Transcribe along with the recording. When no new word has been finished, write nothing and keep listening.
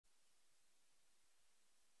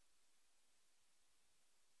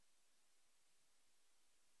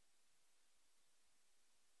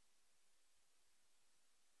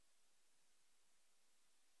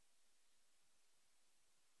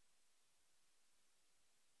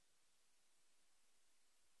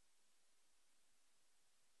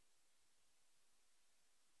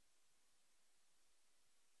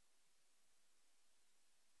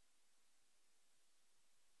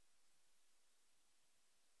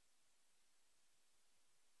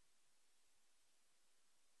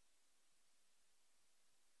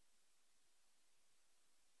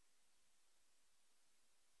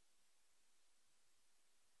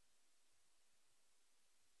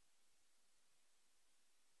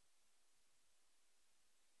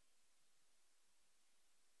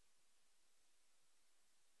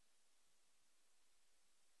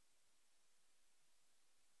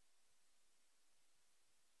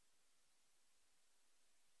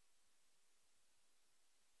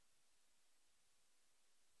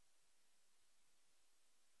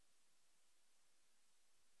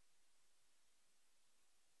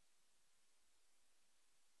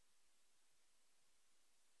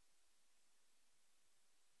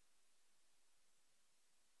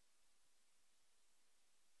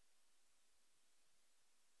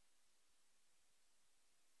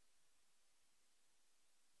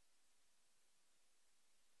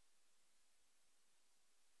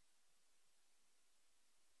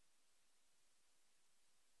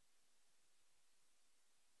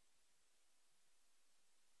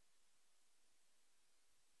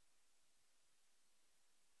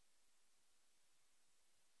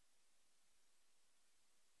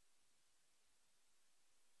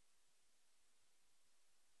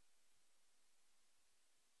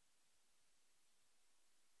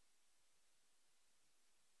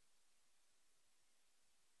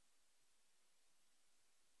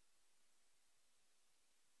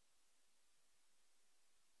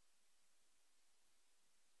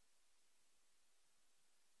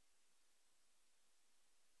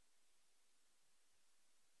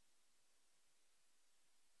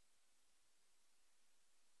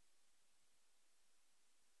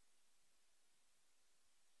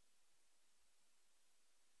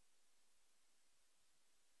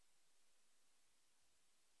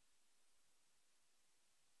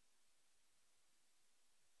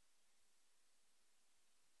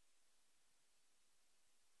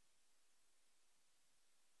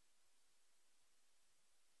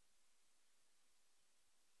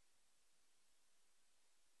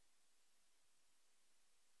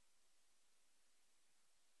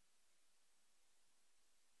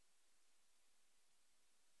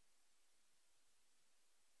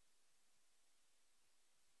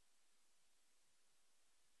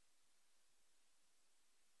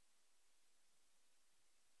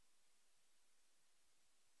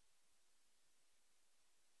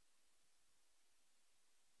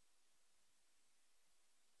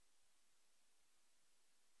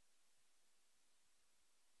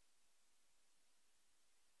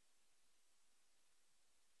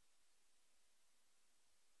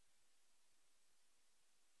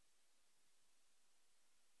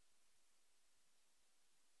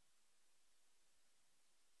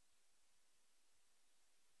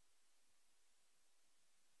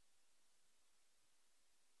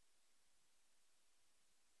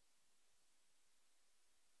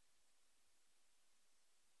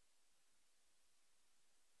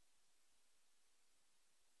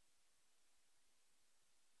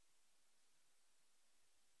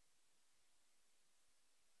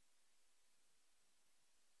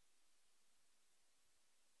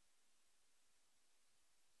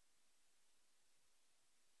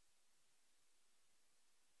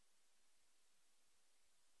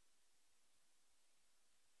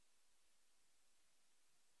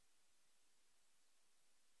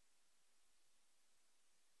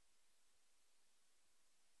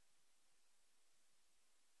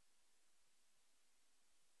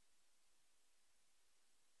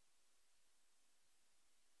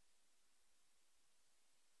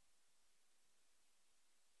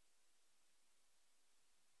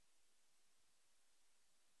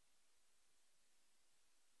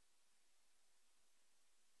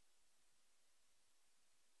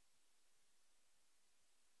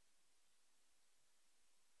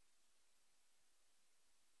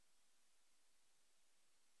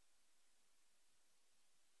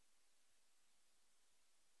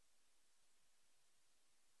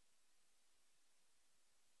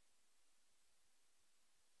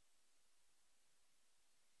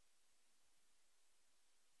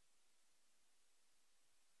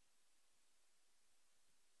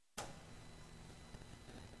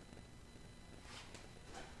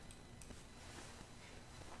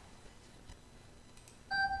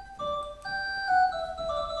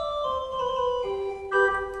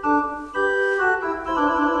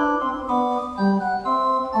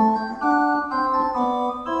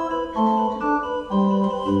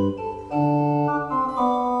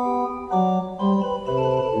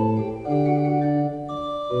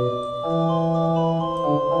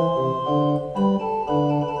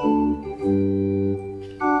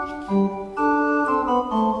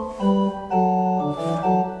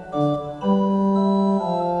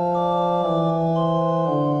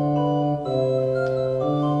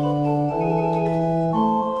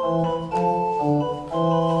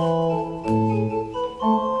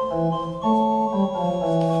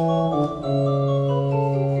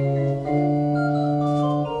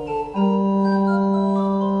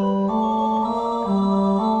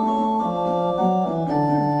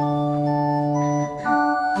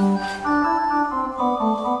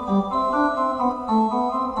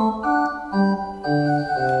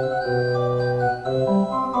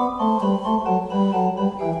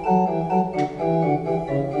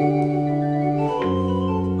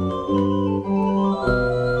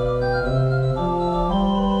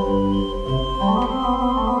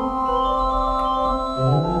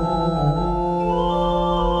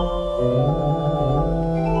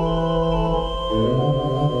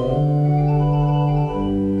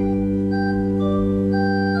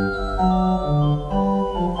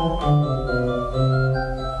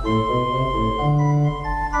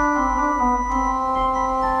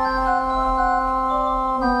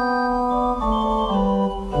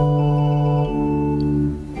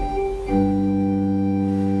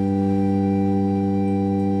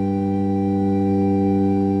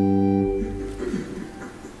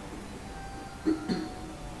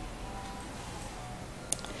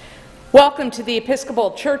Welcome to the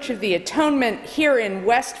Episcopal Church of the Atonement here in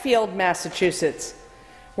Westfield, Massachusetts,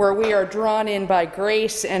 where we are drawn in by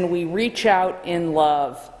grace and we reach out in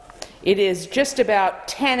love. It is just about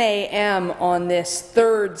 10 a.m. on this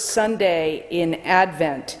third Sunday in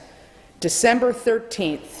Advent, December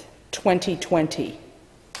 13th, 2020.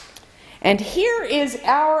 And here is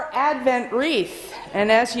our Advent wreath,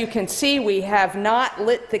 and as you can see, we have not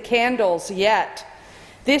lit the candles yet.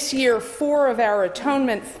 This year, 4 of our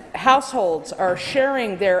Atonement households are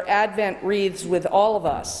sharing their Advent wreaths with all of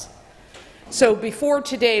us. So before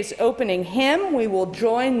today's opening hymn, we will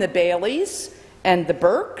join the Baileys and the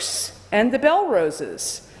Burkes and the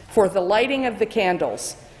Bellroses for the lighting of the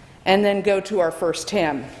candles, and then go to our first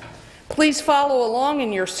hymn. Please follow along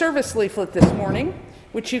in your service leaflet this morning,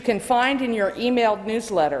 which you can find in your emailed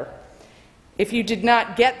newsletter. If you did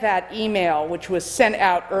not get that email, which was sent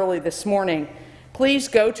out early this morning, please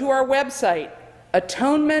go to our website,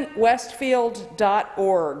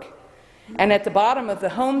 atonementwestfield.org. And at the bottom of the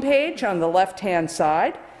home page on the left-hand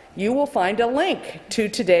side, you will find a link to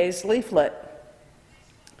today's leaflet.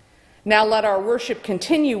 Now let our worship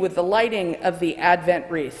continue with the lighting of the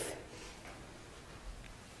Advent wreath.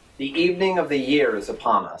 The evening of the year is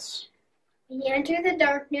upon us. We enter the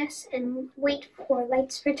darkness and wait for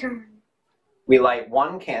light's return. We light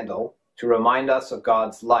one candle to remind us of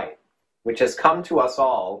God's light, which has come to us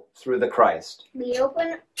all through the Christ. We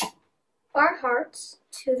open our hearts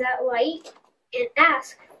to that light and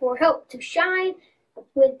ask for help to shine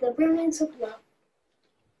with the brilliance of love.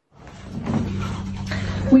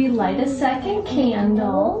 We light a second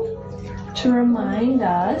candle to remind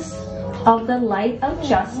us of the light of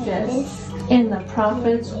justice in the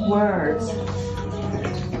prophet's words.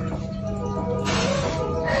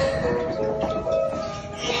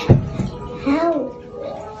 Help!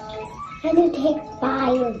 And to take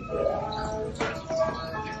fire.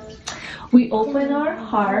 We open our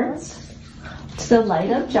hearts to the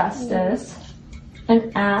light of justice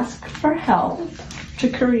and ask for help to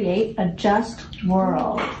create a just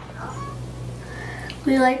world.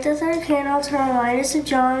 We light the third candle to remind us of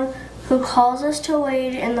John, who calls us to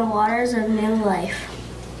wade in the waters of new life.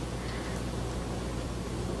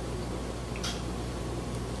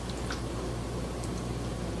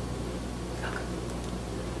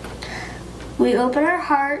 We open our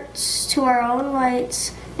hearts to our own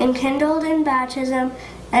lights, enkindled in baptism,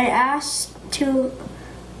 and ask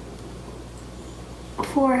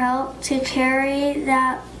for help to carry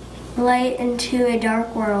that light into a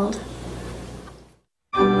dark world.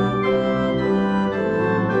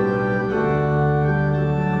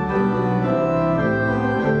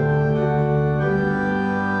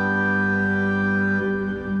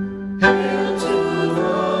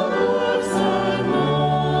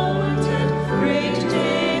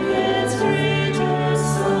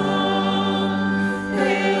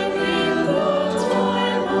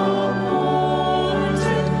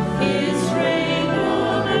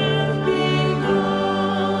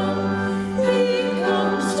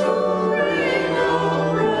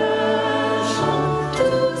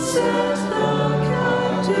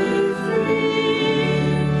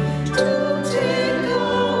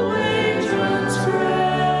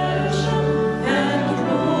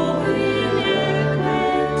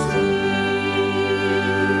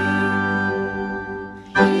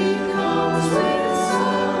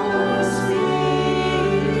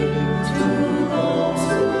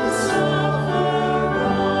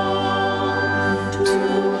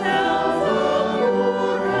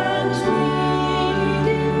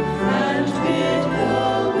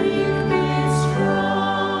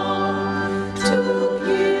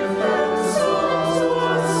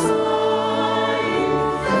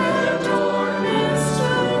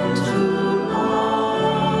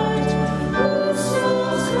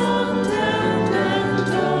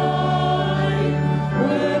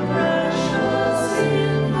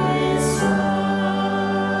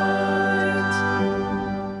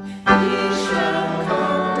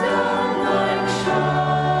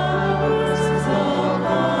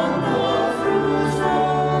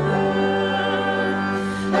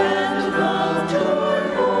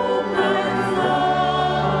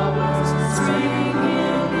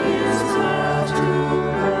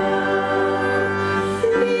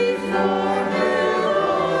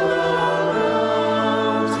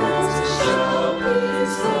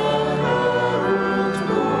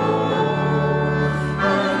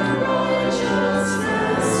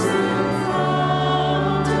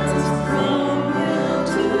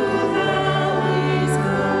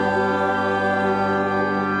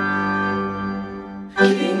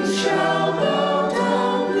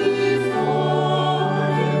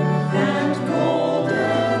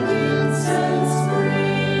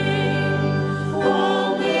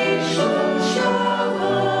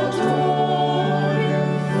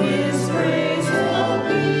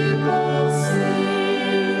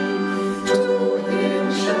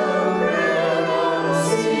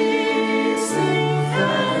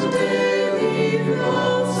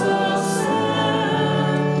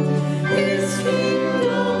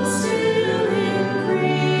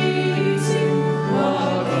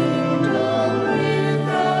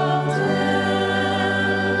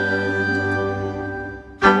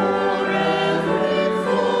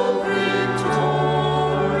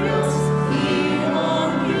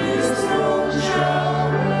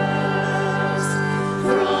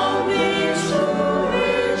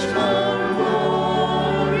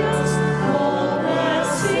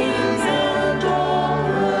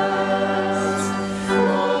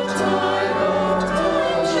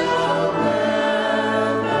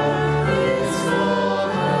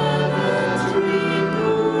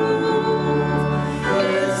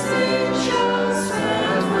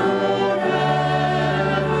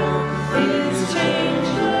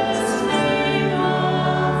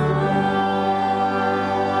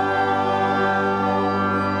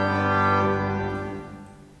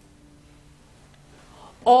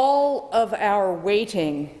 all of our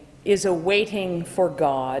waiting is a waiting for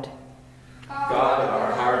God. God of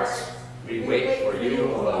our hearts, we wait for you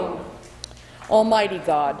alone. Almighty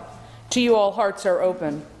God, to you all hearts are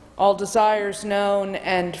open, all desires known,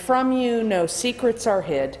 and from you no secrets are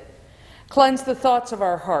hid. Cleanse the thoughts of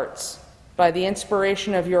our hearts by the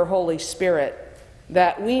inspiration of your Holy Spirit,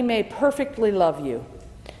 that we may perfectly love you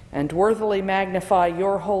and worthily magnify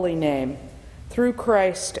your holy name, through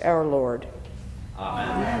Christ our Lord.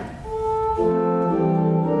 Amen.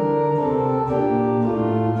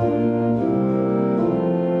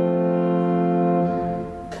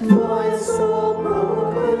 My soul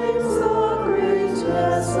proclaims the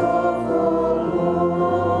greatness of the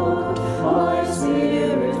Lord. My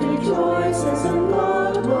spirit rejoices in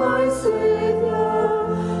God, my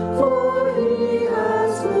Savior, for he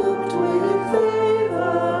has looked with favor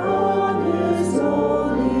on his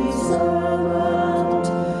holy servant.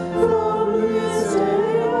 From this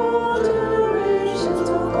day all generations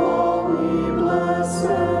will call me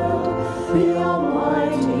blessed. The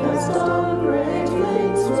Almighty has done great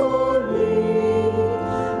things for me,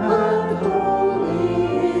 and holy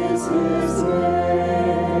is his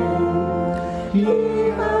name. He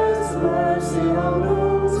has mercy on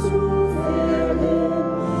those who fear him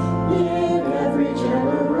in every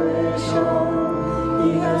generation.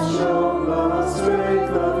 He has shown the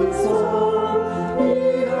strength of his arm. He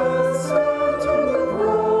has scattered the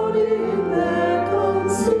proud in their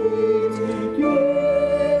conceit. He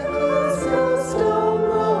has cast down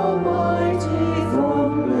the mighty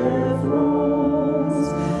from their thrones,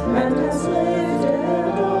 and has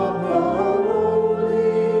lifted up the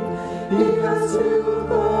lowly. He has filled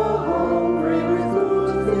the hungry with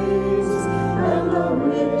good things, and the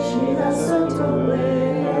rich he has sent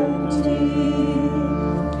away empty.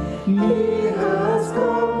 He has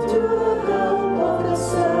come to the help of the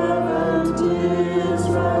servant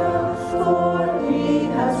Israel, for he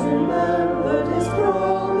has remembered his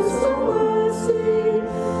promise of mercy,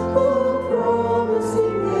 the promise he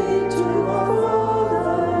made to our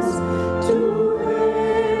fathers, to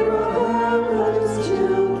Abraham and his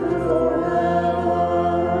children forever.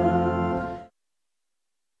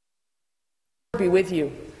 Be with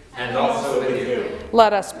you. And also with you.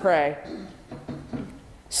 Let us pray.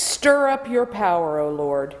 Stir up your power, O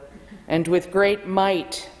Lord, and with great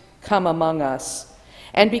might come among us.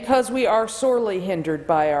 And because we are sorely hindered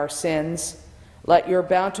by our sins, let your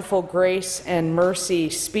bountiful grace and mercy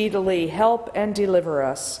speedily help and deliver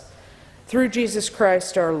us. Through Jesus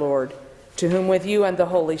Christ our Lord, to whom with you and the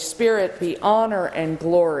Holy Spirit be honor and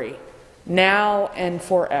glory, now and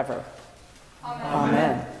forever. Amen.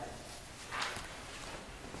 Amen.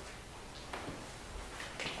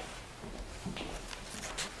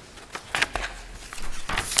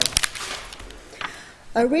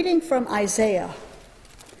 A reading from Isaiah.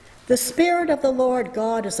 The Spirit of the Lord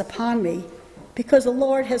God is upon me, because the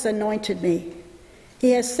Lord has anointed me.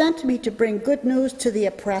 He has sent me to bring good news to the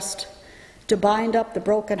oppressed, to bind up the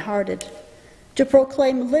brokenhearted, to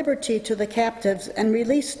proclaim liberty to the captives and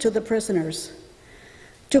release to the prisoners,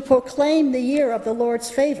 to proclaim the year of the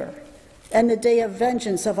Lord's favor and the day of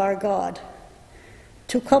vengeance of our God,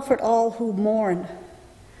 to comfort all who mourn,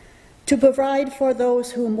 to provide for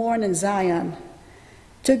those who mourn in Zion,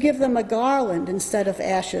 to give them a garland instead of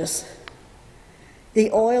ashes,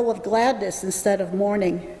 the oil of gladness instead of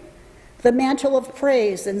mourning, the mantle of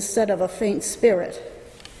praise instead of a faint spirit.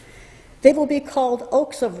 They will be called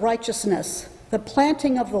oaks of righteousness, the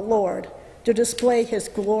planting of the Lord, to display his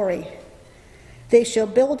glory. They shall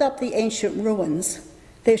build up the ancient ruins.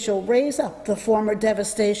 They shall raise up the former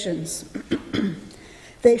devastations.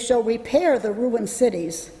 They shall repair the ruined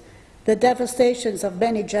cities, the devastations of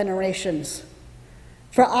many generations.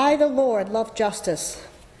 For I, the Lord, love justice.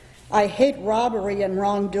 I hate robbery and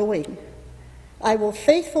wrongdoing. I will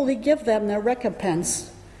faithfully give them their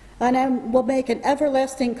recompense, and I will make an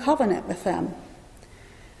everlasting covenant with them.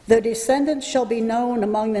 Their descendants shall be known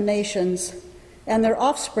among the nations, and their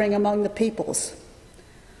offspring among the peoples.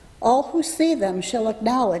 All who see them shall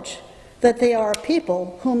acknowledge that they are a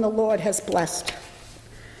people whom the Lord has blessed.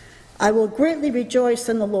 I will greatly rejoice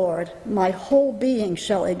in the Lord. My whole being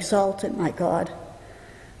shall exult in my God.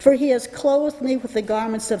 For he has clothed me with the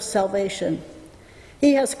garments of salvation.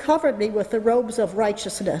 He has covered me with the robes of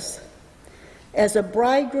righteousness. As a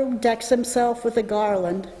bridegroom decks himself with a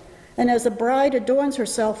garland, and as a bride adorns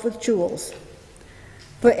herself with jewels.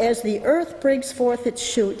 For as the earth brings forth its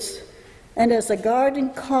shoots, and as a garden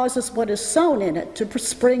causes what is sown in it to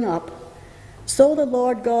spring up, so the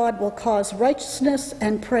Lord God will cause righteousness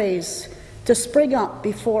and praise to spring up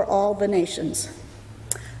before all the nations.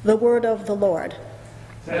 The word of the Lord.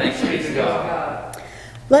 Thanks be to God.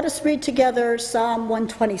 Let us read together Psalm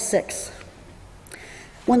 126.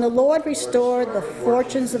 When the Lord restored the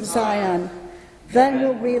fortunes of Zion, then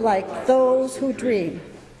will we like those who dream.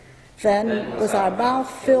 Then was our mouth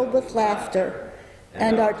filled with laughter,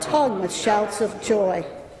 and our tongue with shouts of joy.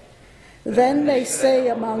 Then they say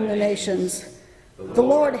among the nations, the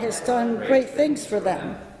Lord has done great things for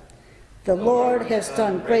them. The Lord has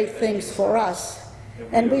done great things for us,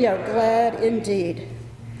 and we are glad indeed.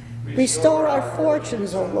 Restore our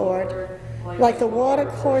fortunes, O Lord, like the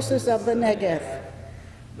watercourses of the Negev.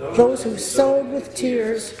 Those who sowed with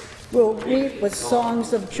tears will reap with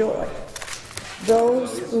songs of joy.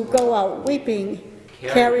 Those who go out weeping,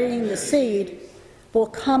 carrying the seed, will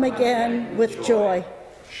come again with joy,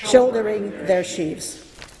 shouldering their sheaves.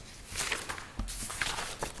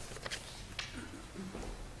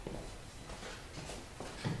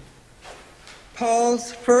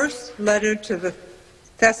 Paul's first letter to the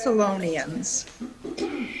Thessalonians.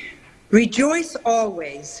 Rejoice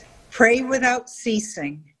always, pray without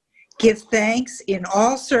ceasing, give thanks in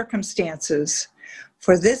all circumstances,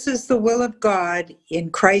 for this is the will of God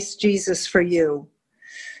in Christ Jesus for you.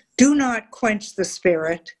 Do not quench the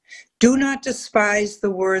Spirit, do not despise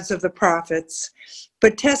the words of the prophets,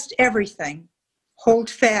 but test everything.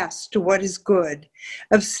 Hold fast to what is good,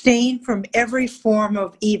 abstain from every form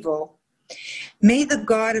of evil. May the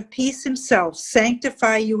God of peace himself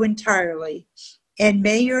sanctify you entirely, and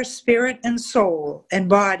may your spirit and soul and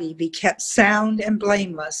body be kept sound and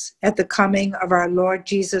blameless at the coming of our Lord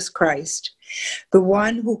Jesus Christ. The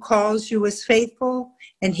one who calls you is faithful,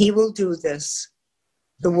 and he will do this.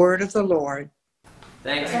 The word of the Lord.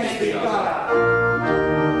 Thanks be to God.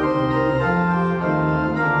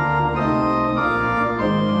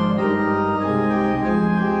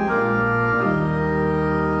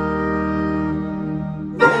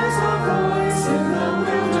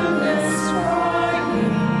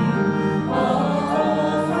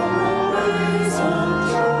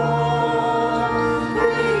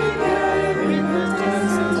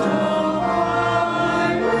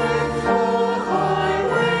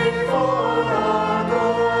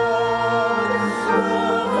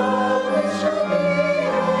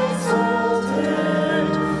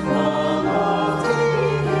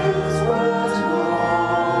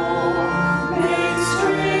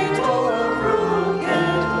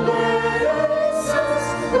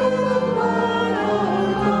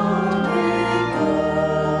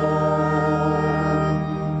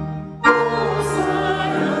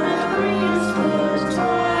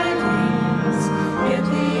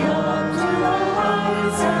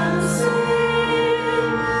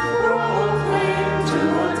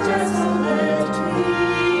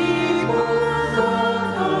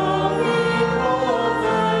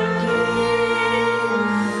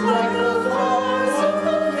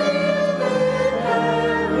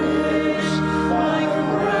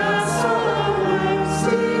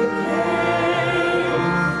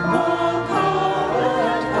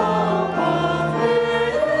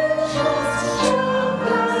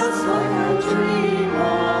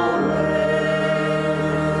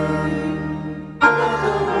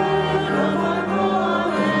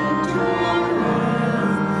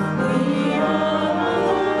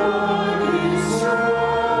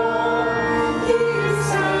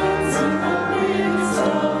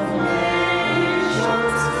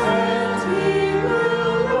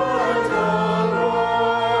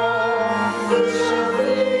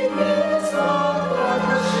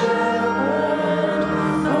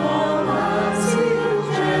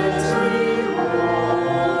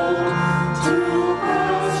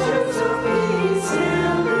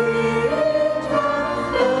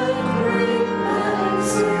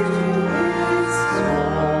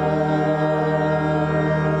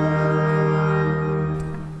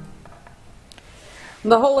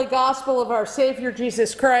 The Holy Gospel of our Savior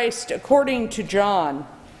Jesus Christ according to John.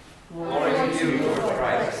 Glory to you, Lord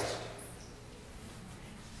Christ.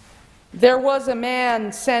 There was a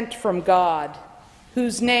man sent from God,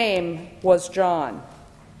 whose name was John.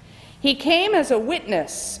 He came as a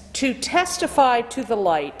witness to testify to the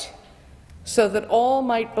light, so that all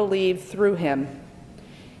might believe through him.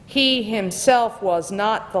 He himself was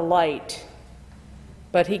not the light,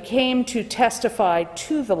 but he came to testify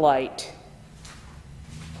to the light.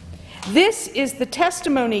 This is the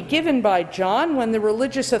testimony given by John when the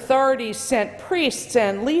religious authorities sent priests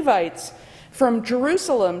and Levites from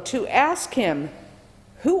Jerusalem to ask him,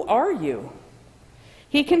 "Who are you?"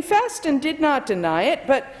 He confessed and did not deny it,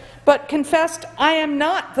 but confessed, "I am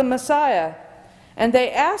not the Messiah." And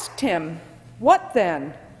they asked him, "What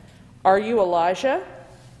then? Are you Elijah?"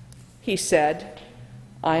 He said,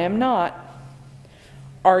 "I am not."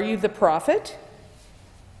 "Are you the prophet?"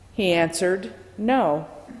 He answered, "No."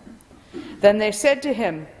 Then they said to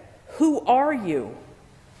him, "Who are you?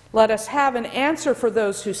 Let us have an answer for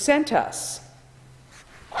those who sent us.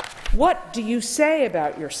 What do you say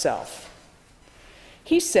about yourself?"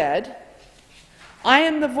 He said, "I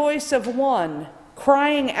am the voice of one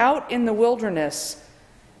crying out in the wilderness,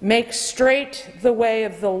 'Make straight the way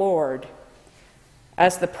of the Lord.'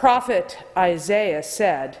 As the prophet Isaiah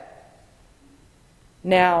said."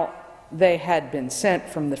 Now they had been sent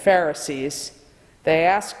from the Pharisees. They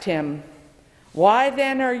asked him, "Why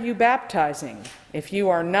then are you baptizing, if you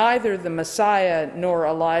are neither the Messiah, nor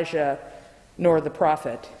Elijah, nor the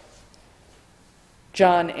prophet?"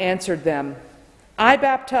 John answered them, "I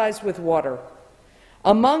baptize with water.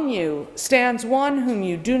 Among you stands one whom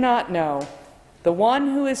you do not know, the one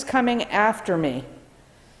who is coming after me.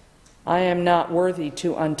 I am not worthy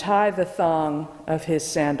to untie the thong of his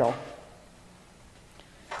sandal."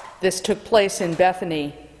 This took place in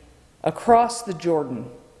Bethany, across the Jordan,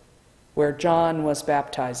 where John was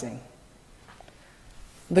baptizing.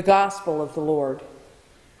 The Gospel of the Lord.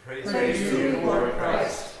 Praise to you, Lord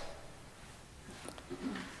Christ.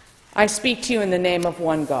 I speak to you in the name of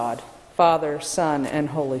one God, Father, Son, and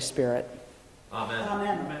Holy Spirit. Amen.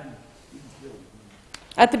 Amen.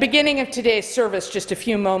 At the beginning of today's service, just a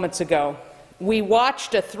few moments ago, we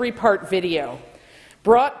watched a three-part video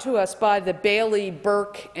brought to us by the Bailey,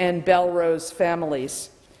 Burke, and Belrose families.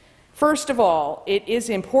 First of all, it is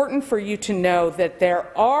important for you to know that there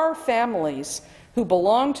are families who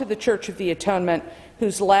belong to the Church of the Atonement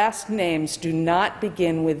whose last names do not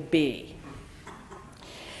begin with B.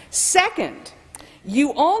 Second,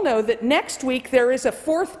 you all know that next week there is a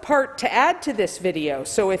fourth part to add to this video,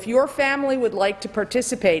 so if your family would like to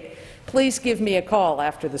participate, please give me a call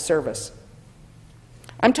after the service.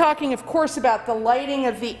 I'm talking, of course, about the lighting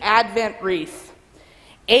of the Advent wreath.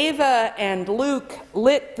 Ava and Luke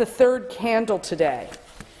lit the third candle today.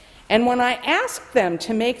 And when I asked them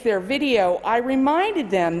to make their video, I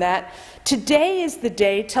reminded them that today is the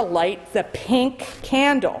day to light the pink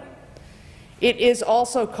candle. It is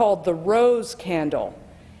also called the rose candle.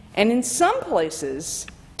 And in some places,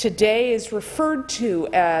 today is referred to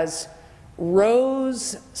as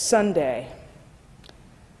Rose Sunday.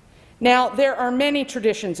 Now, there are many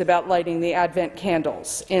traditions about lighting the Advent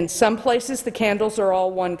candles. In some places, the candles are all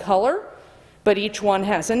one color, but each one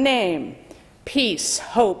has a name: peace,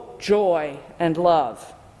 hope, joy, and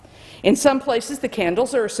love. In some places, the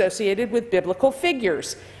candles are associated with biblical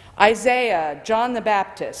figures: Isaiah, John the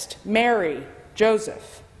Baptist, Mary,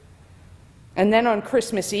 Joseph. And then on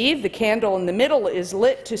Christmas Eve, the candle in the middle is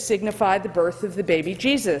lit to signify the birth of the baby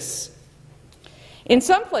Jesus. In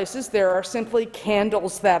some places, there are simply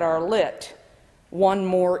candles that are lit, one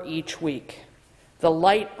more each week, the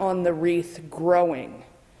light on the wreath growing,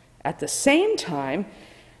 at the same time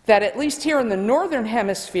that, at least here in the northern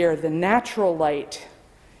hemisphere, the natural light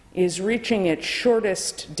is reaching its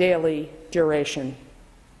shortest daily duration.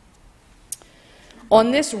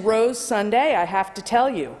 On this Rose Sunday, I have to tell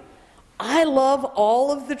you, I love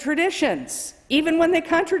all of the traditions, even when they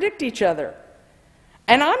contradict each other.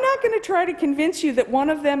 And I'm not going to try to convince you that one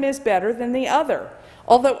of them is better than the other,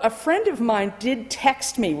 although a friend of mine did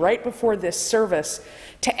text me right before this service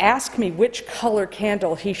to ask me which color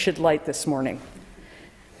candle he should light this morning.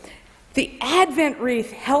 The Advent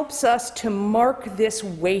wreath helps us to mark this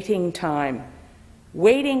waiting time,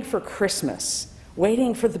 waiting for Christmas,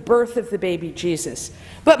 waiting for the birth of the baby Jesus.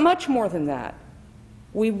 But much more than that,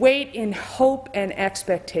 we wait in hope and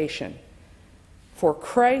expectation for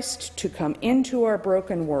Christ to come into our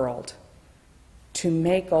broken world to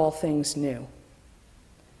make all things new.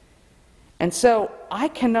 And so I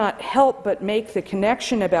cannot help but make the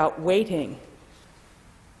connection about waiting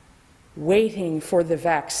for the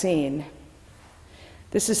vaccine.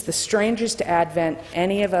 This is the strangest Advent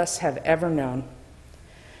any of us have ever known.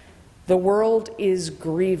 The world is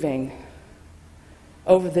grieving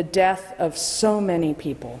over the death of so many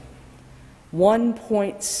people.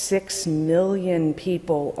 1.6 million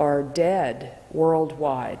people are dead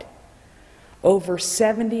worldwide. Over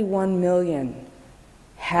 71 million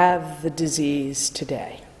have the disease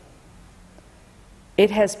today.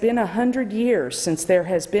 It has been 100 years since there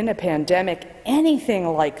has been a pandemic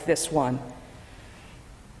anything like this one.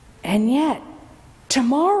 And yet,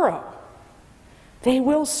 tomorrow, they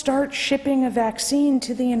will start shipping a vaccine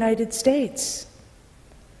to the United States.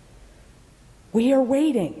 We are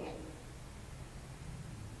waiting.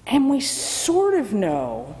 And we sort of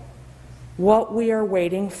know what we are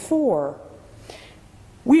waiting for.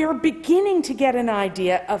 We are beginning to get an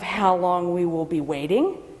idea of how long we will be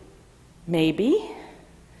waiting. Maybe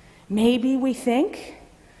we think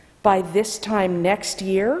by this time next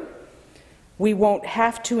year, we won't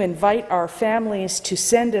have to invite our families to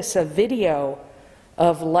send us a video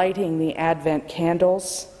of lighting the Advent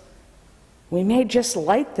candles. We may just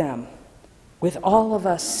light them with all of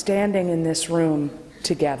us standing in this room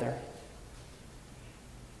together.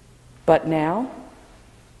 But now,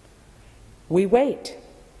 we wait.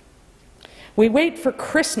 We wait for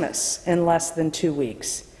Christmas in less than 2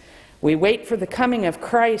 weeks. We wait for the coming of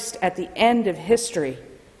Christ at the end of history.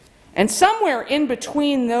 And somewhere in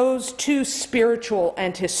between those two spiritual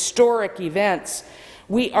and historic events,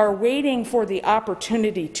 we are waiting for the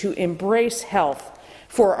opportunity to embrace health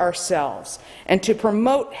for ourselves and to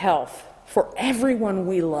promote health for everyone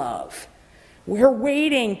we love. We're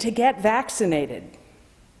waiting to get vaccinated.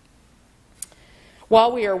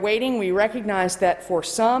 While we are waiting, we recognize that for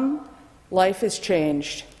some, life is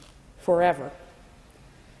changed forever.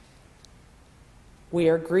 We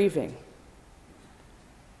are grieving.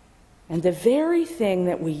 And the very thing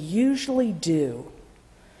that we usually do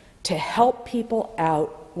to help people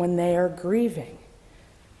out when they are grieving,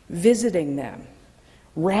 visiting them,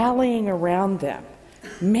 rallying around them,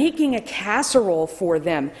 making a casserole for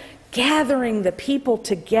them, gathering the people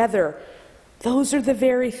together, those are the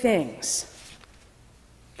very things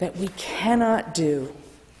that we cannot do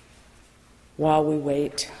while we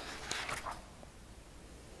wait.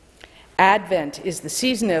 Advent is the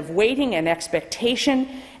season of waiting and expectation,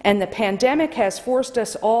 and the pandemic has forced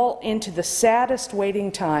us all into the saddest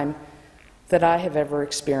waiting time that I have ever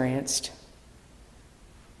experienced.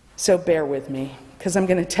 So bear with me, because I'm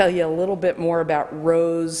going to tell you a little bit more about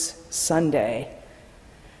Rose Sunday.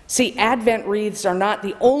 See, Advent wreaths are not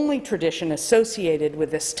the only tradition associated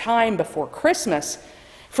with this time before Christmas.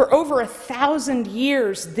 For over 1,000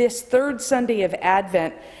 years, this third Sunday of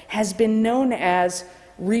Advent has been known as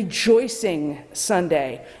Rejoicing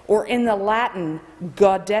Sunday, or in the Latin,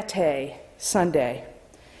 Gaudete Sunday.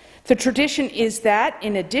 The tradition is that,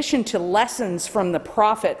 in addition to lessons from the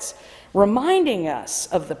prophets, reminding us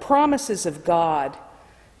of the promises of God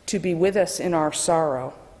to be with us in our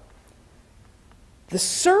sorrow, the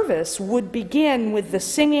service would begin with the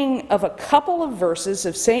singing of a couple of verses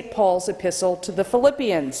of St. Paul's epistle to the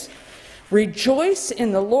Philippians. Rejoice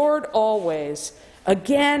in the Lord always.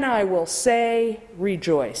 Again I will say,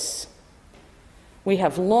 rejoice. We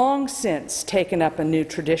have long since taken up a new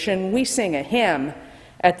tradition. We sing a hymn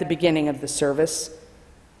at the beginning of the service.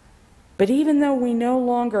 But even though we no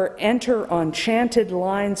longer enter on chanted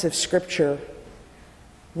lines of Scripture,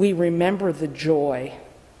 we remember the joy.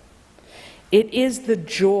 It is the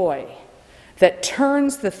joy that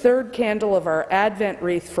turns the third candle of our Advent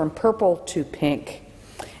wreath from purple to pink.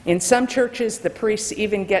 In some churches, the priests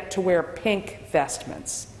even get to wear pink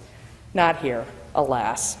vestments. Not here,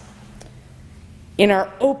 alas. In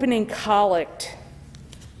our opening collect,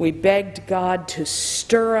 we begged God to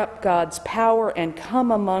stir up God's power and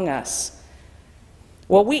come among us.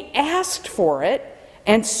 Well, we asked for it,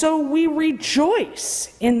 and so we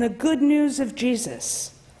rejoice in the good news of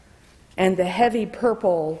Jesus. And the heavy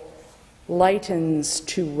purple lightens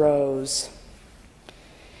to rose.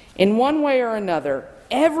 In one way or another,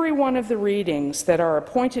 every one of the readings that are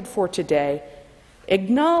appointed for today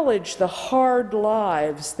acknowledge the hard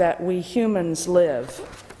lives that we humans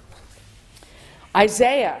live.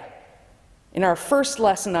 Isaiah, in our first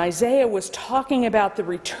lesson, Isaiah was talking about the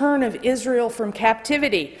return of Israel from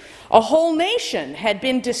captivity. A whole nation had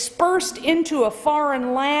been dispersed into a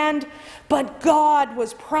foreign land, but God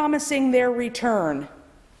was promising their return.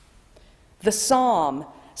 The psalm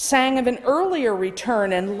sang of an earlier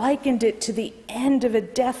return and likened it to the end of a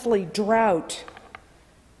deathly drought.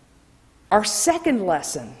 Our second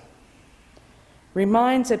lesson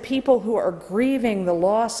reminds a people who are grieving the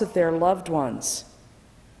loss of their loved ones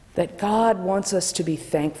that God wants us to be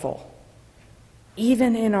thankful,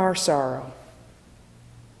 even in our sorrow.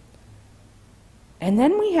 And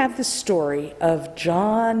then we have the story of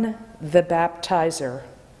John the Baptizer.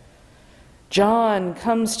 John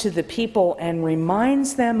comes to the people and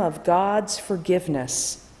reminds them of God's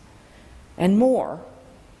forgiveness and more,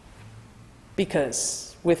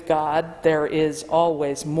 because with God there is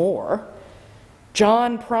always more.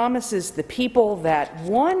 John promises the people that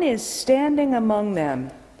one is standing among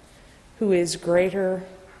them who is greater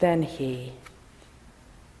than he.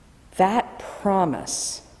 That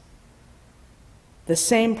promise, the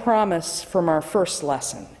same promise from our first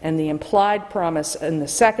lesson and the implied promise in the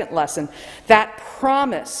second lesson, that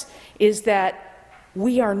promise is that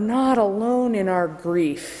we are not alone in our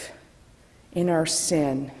grief, in our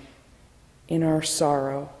sin, in our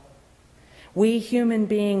sorrow. We human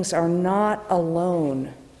beings are not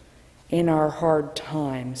alone in our hard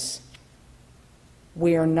times.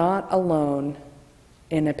 we are not alone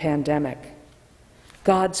in a pandemic.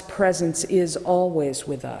 God's presence is always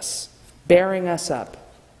with us, bearing us up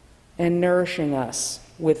and nourishing us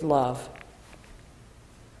with love.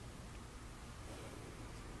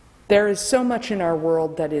 There is so much in our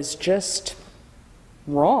world that is just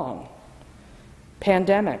wrong.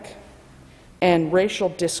 Pandemic and racial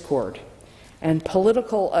discord and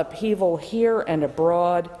political upheaval here and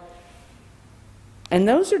abroad. And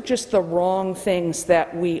those are just the wrong things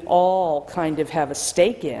that we all kind of have a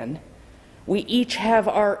stake in. We each have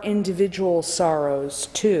our individual sorrows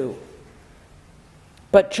too.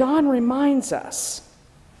 But John reminds us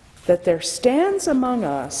that there stands among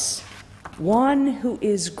us one who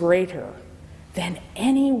is greater than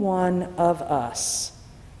any one of us.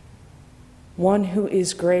 One who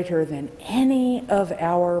is greater than any of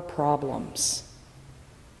our problems.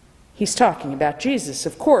 He's talking about Jesus,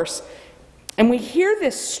 of course. And we hear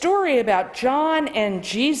this story about John and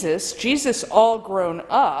Jesus all grown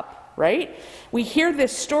up, right? We hear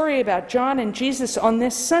this story about John and Jesus on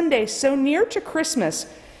this Sunday so near to Christmas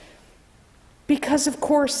because, of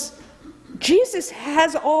course, Jesus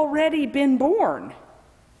has already been born.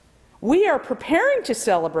 We are preparing to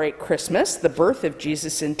celebrate Christmas, the birth of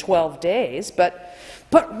Jesus, in 12 days, but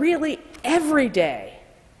really every day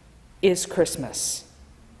is Christmas.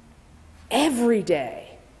 Every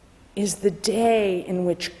day is the day in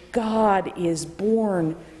which God is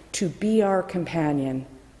born to be our companion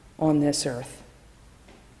on this earth.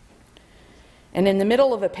 And in the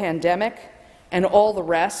middle of a pandemic and all the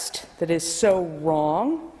rest that is so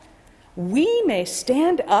wrong, we may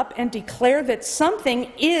stand up and declare that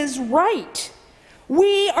something is right.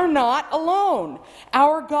 We are not alone.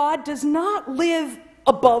 Our God does not live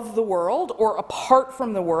above the world or apart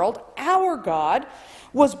from the world. Our God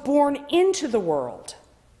was born into the world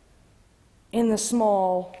in the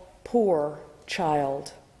small, poor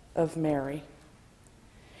child of Mary.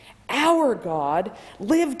 Our God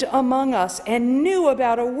lived among us and knew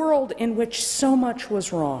about a world in which so much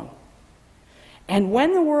was wrong. And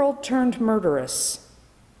when the world turned murderous,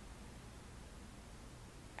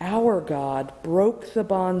 our God broke the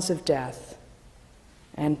bonds of death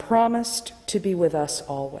and promised to be with us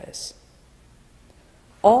always.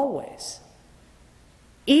 Always.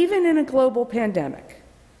 Even in a global pandemic,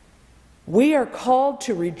 we are called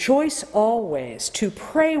to rejoice always, to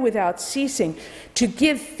pray without ceasing, to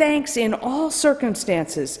give thanks in all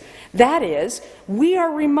circumstances. That is, we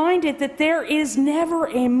are reminded that there is never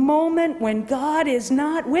a moment when God is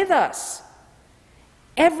not with us.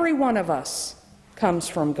 Every one of us comes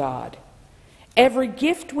from God. Every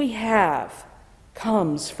gift we have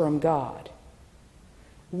comes from God.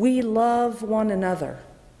 We love one another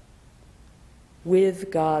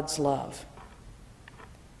with God's love.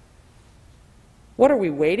 What are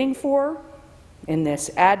we waiting for in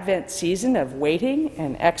this Advent season of waiting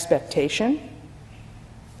and expectation?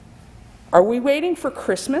 Are we waiting for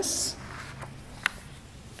Christmas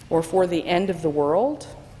or for the end of the world?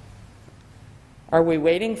 Are we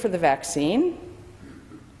waiting for the vaccine?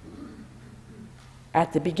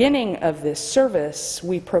 At the beginning of this service,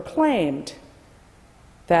 we proclaimed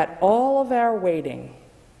that all of our waiting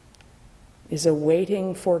is a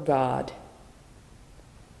waiting for God.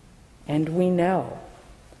 And we know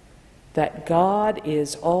that God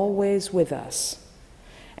is always with us.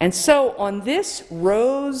 And so on this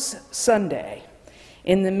Rose Sunday,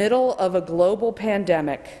 in the middle of a global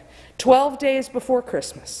pandemic, 12 days before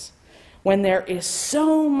Christmas, when there is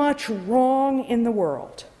so much wrong in the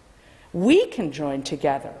world, we can join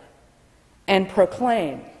together and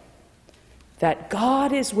proclaim that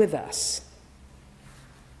God is with us,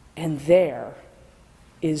 and there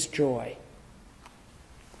is joy.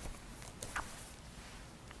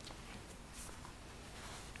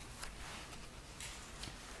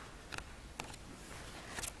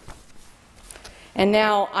 And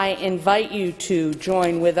now I invite you to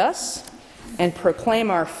join with us and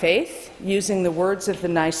proclaim our faith using the words of the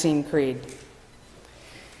Nicene Creed.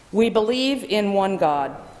 We believe in one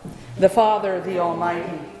God, the Father, the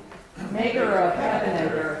Almighty, maker of heaven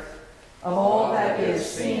and earth, of all that is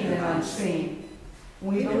seen and unseen.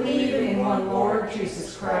 We believe in one Lord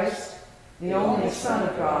Jesus Christ, the only Son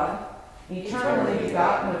of God, eternally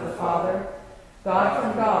begotten of the Father, God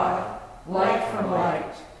from God, light from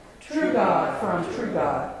light, true God from true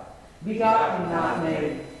God, begotten, not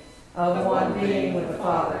made, of one being with the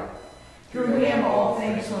Father. Through him all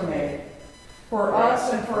things were made. For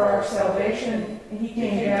us and for our salvation, he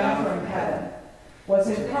came down from heaven, was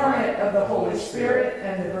incarnate of the Holy Spirit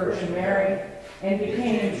and the Virgin Mary, and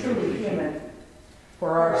became truly human.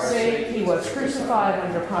 For our sake, he was crucified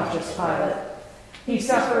under Pontius Pilate, He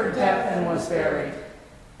suffered death and was buried.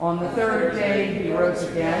 On the third day he rose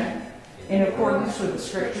again, in accordance with the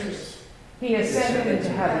Scriptures. He ascended into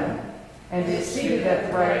heaven and is seated at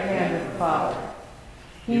the right hand of the Father.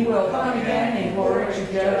 He will come again in glory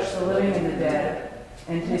to judge the living and the dead,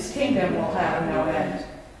 and his kingdom will have no end.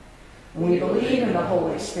 We believe in the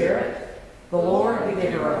Holy Spirit, the Lord, the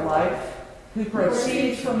giver of life, who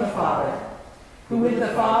proceeds from the Father, who with the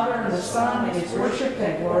Father and the Son is worshipped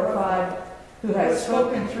and glorified, who has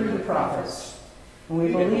spoken through the prophets. And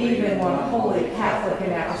we believe in one holy Catholic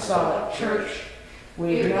and Apostolic Church.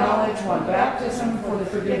 We acknowledge one baptism for the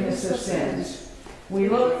forgiveness of sins. We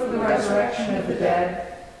look for the resurrection of the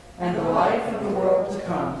dead and the life of the world to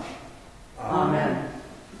come. Amen.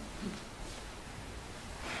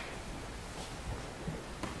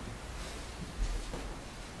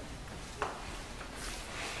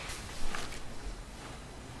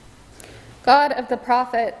 God of the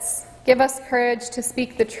prophets, give us courage to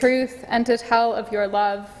speak the truth and to tell of your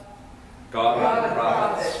love. God of the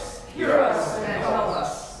prophets, hear us and help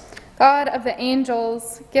us. God of the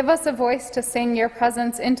angels, give us a voice to sing your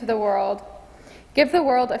presence into the world. Give the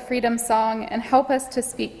world a freedom song and help us to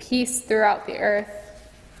speak peace throughout the earth.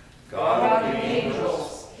 God of the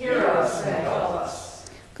angels, hear us and help us.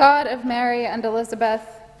 God of Mary and Elizabeth,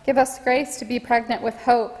 give us grace to be pregnant with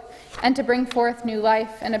hope and to bring forth new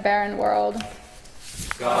life in a barren world.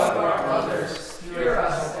 God of our mothers, hear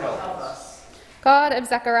us and help us. God of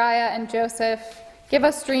Zechariah and Joseph, give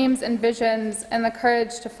us dreams and visions and the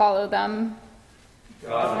courage to follow them.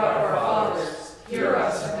 God of our fathers, hear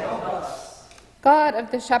us and help us. God of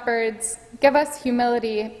the shepherds, give us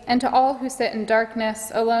humility, and to all who sit in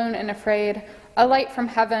darkness, alone and afraid, a light from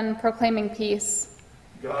heaven proclaiming peace.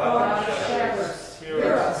 God of the shepherds,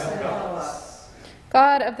 hear us and help us.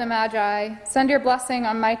 God of the Magi, send your blessing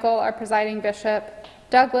on Michael, our presiding bishop,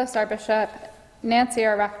 Douglas, our bishop, Nancy,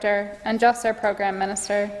 our rector, and Jess, our program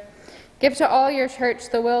minister. Give to all your church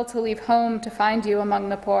the will to leave home to find you among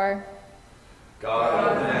the poor. God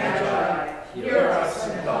of the Magi, hear us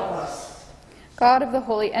and help us. God of the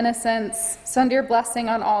holy innocents, send your blessing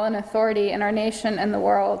on all in authority in our nation and the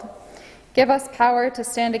world. Give us power to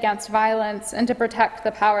stand against violence and to protect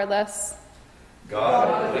the powerless.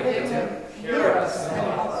 God of the victim, hear us and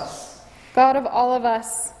help us. God of all of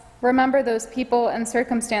us, remember those people and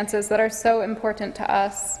circumstances that are so important to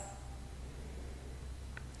us.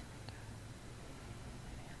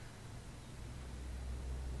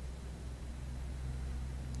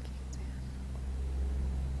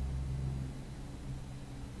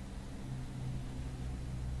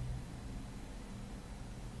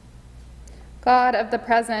 God of the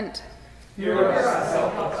present, hear us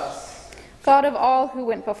and help us. God of all who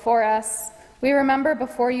went before us, we remember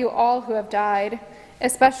before you all who have died,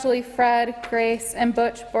 especially Fred, Grace, and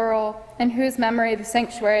Butch Burrell, in whose memory the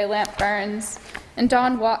sanctuary lamp burns, and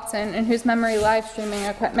Don Watson, in whose memory live streaming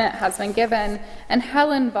equipment has been given, and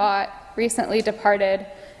Helen Vaught, recently departed,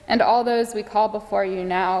 and all those we call before you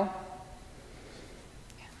now.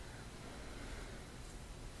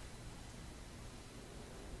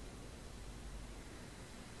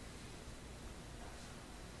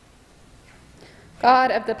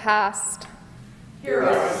 God of the past, hear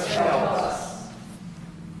us and help us.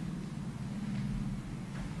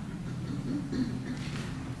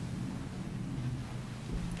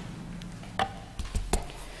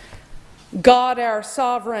 God, our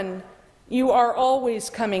sovereign, you are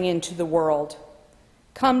always coming into the world.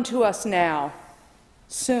 Come to us now,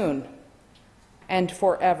 soon, and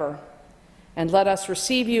forever, and let us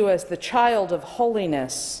receive you as the child of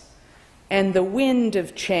holiness and the wind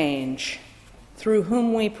of change, through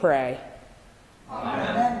whom we pray.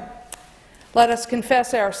 Amen. Let us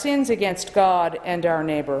confess our sins against God and our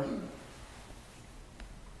neighbor.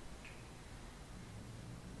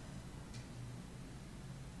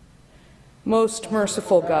 Most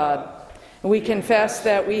merciful God, we confess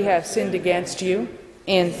that we have sinned against you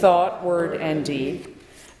in thought, word, and deed,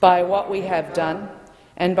 by what we have done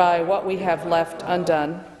and by what we have left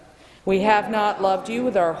undone. We have not loved you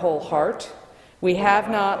with our whole heart. We have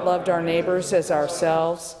not loved our neighbors as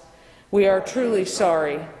ourselves. We are truly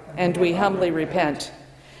sorry, and we humbly repent.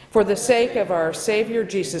 For the sake of our Savior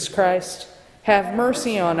Jesus Christ, have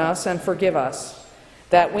mercy on us and forgive us,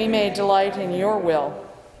 that we may delight in your will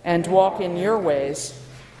and walk in your ways,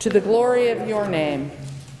 to the glory of your name.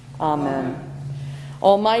 Amen.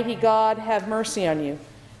 Almighty God, have mercy on you,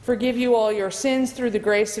 forgive you all your sins through the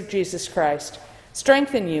grace of Jesus Christ,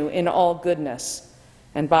 strengthen you in all goodness,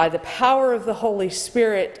 and by the power of the Holy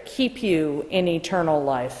Spirit, keep you in eternal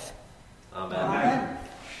life. Amen.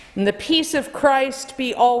 And the peace of Christ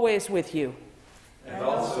be always with you. And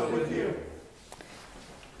also with you.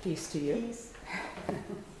 Peace to you. Peace.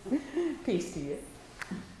 Peace to you.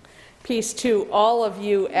 Peace to all of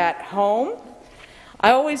you at home.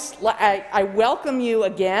 I welcome you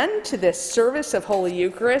again to this service of Holy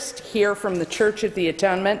Eucharist here from the Church of the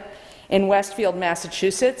Atonement in Westfield,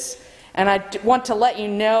 Massachusetts. And I want to let you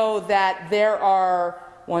know that there are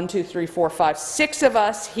 6 of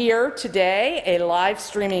us here today, a live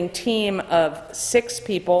streaming team of 6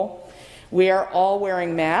 people. We are all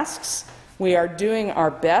wearing masks. We are doing our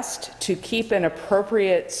best to keep an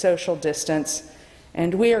appropriate social distance,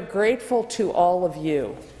 and we are grateful to all of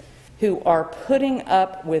you who are putting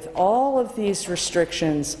up with all of these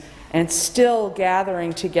restrictions and still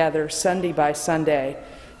gathering together Sunday by Sunday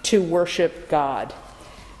to worship God.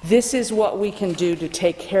 This is what we can do to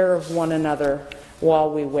take care of one another while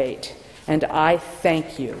we wait, and I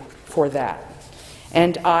thank you for that.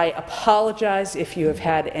 And I apologize if you have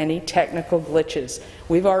had any technical glitches.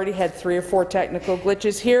 We've already had 3 or 4 technical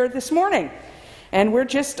glitches here this morning, and we're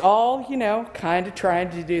just all, kind of trying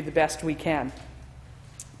to do the best we can.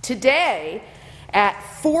 Today, at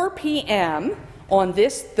 4 p.m. on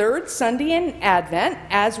this 3rd Sunday in Advent,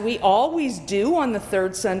 as we always do on the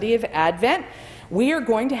 3rd Sunday of Advent, we are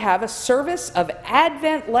going to have a service of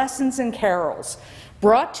Advent lessons and carols,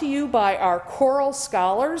 brought to you by our choral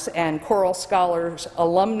scholars and choral scholars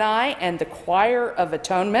alumni and the Choir of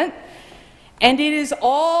Atonement. And it is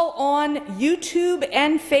all on YouTube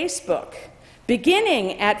and Facebook.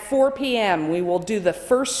 Beginning at 4 p.m., we will do the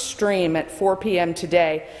first stream at 4 p.m.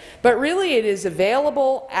 today. But really, it is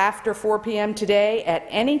available after 4 p.m. today at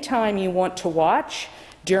any time you want to watch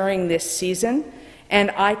during this season. And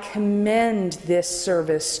I commend this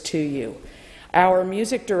service to you. Our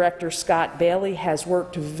music director, Scott Bailey, has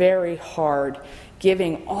worked very hard,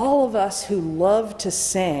 giving all of us who love to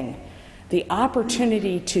sing the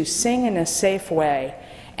opportunity to sing in a safe way.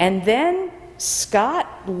 And then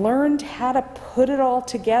Scott learned how to put it all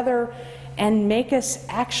together and make us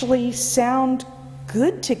actually sound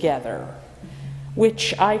good together,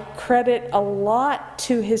 which I credit a lot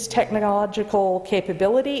to his technological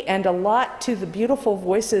capability and a lot to the beautiful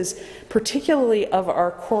voices, particularly of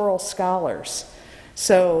our choral scholars.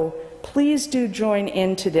 So please do join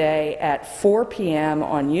in today at 4 p.m.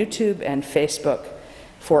 on YouTube and Facebook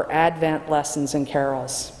for Advent lessons and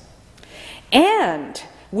carols. And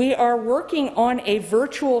we are working on a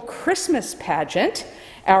virtual Christmas pageant.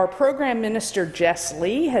 Our program minister, Jess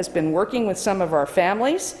Lee, has been working with some of our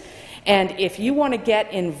families. And if you want to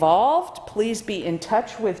get involved, please be in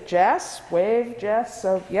touch with Jess. Wave, Jess.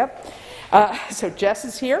 So, yep. So Jess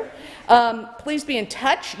is here. Please be in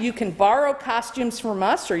touch. You can borrow costumes from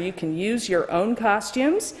us, or you can use your own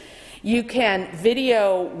costumes. You can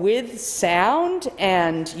video with sound,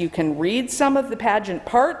 and you can read some of the pageant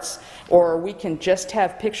parts, or we can just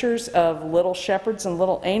have pictures of little shepherds and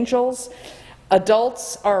little angels.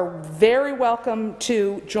 Adults are very welcome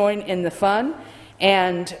to join in the fun.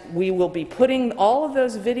 And we will be putting all of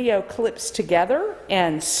those video clips together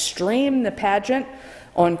and stream the pageant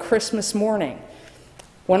on Christmas morning.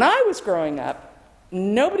 When I was growing up,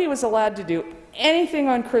 nobody was allowed to do anything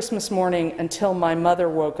on Christmas morning until my mother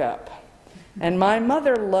woke up. And my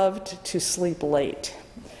mother loved to sleep late.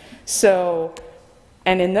 So,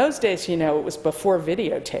 and in those days, it was before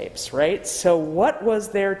videotapes, right? So what was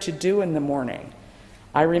there to do in the morning?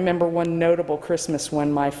 I remember one notable Christmas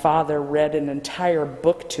when my father read an entire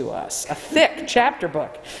book to us, a thick chapter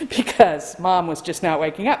book, because Mom was just not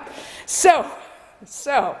waking up. So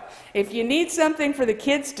if you need something for the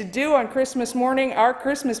kids to do on Christmas morning, our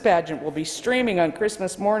Christmas pageant will be streaming on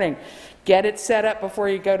Christmas morning. Get it set up before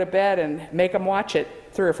you go to bed and make them watch it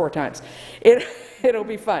 3 or 4 times. It'll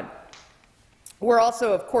be fun. We're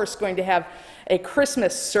also, of course, going to have a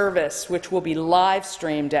Christmas service, which will be live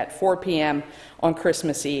streamed at 4 p.m. on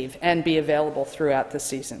Christmas Eve and be available throughout the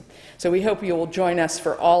season. So we hope you will join us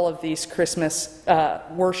for all of these Christmas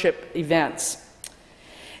worship events.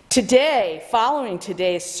 Today, following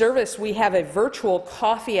today's service, we have a virtual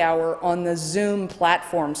coffee hour on the Zoom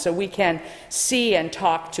platform so we can see and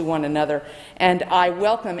talk to one another. And I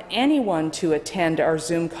welcome anyone to attend our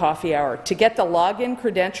Zoom coffee hour. To get the login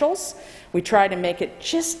credentials, we try to make it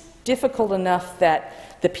just difficult enough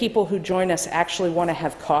that the people who join us actually want to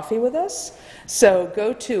have coffee with us. So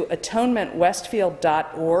go to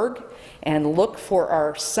atonementwestfield.org and look for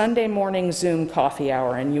our Sunday morning Zoom coffee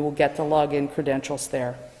hour, and you will get the login credentials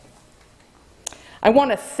there. I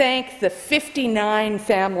want to thank the 59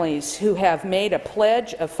 families who have made a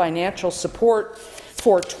pledge of financial support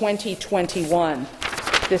for 2021.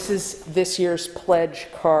 This is this year's pledge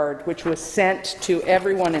card, which was sent to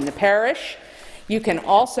everyone in the parish. You can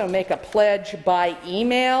also make a pledge by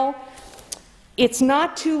email. It's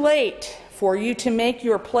not too late for you to make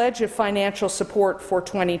your pledge of financial support for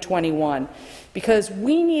 2021, because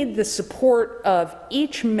we need the support of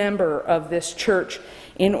each member of this church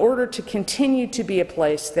in order to continue to be a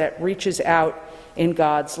place that reaches out in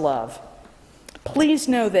God's love. Please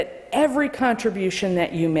know that every contribution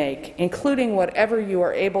that you make, including whatever you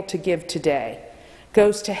are able to give today,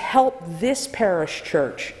 goes to help this parish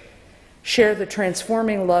church share the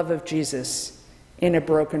transforming love of Jesus in a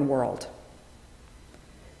broken world.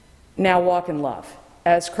 Now walk in love,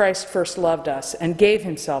 as Christ first loved us and gave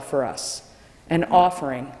himself for us, an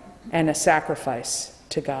offering and a sacrifice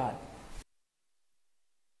to God.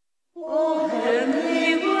 O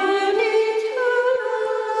heavenly Word, eternal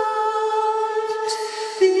light,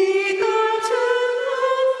 begotten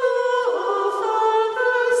of the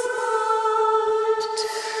Father's light,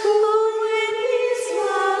 who in these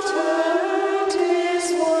latter days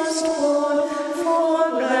was born for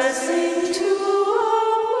blessing to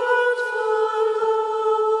our world for love.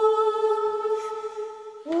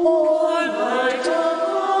 Pour light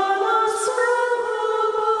upon us from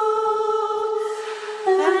above,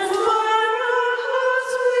 and fire our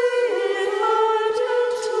hearts with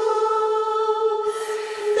ardent love,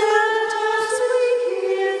 that as we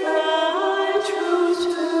hear thy truth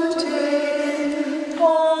today,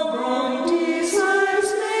 all wrong desires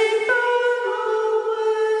may burn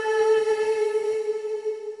away.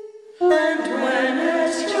 And when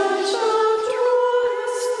as judge of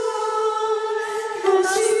truest love, the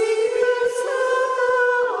secrets of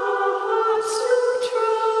our hearts to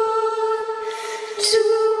try, to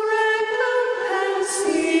recompense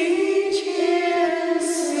each hidden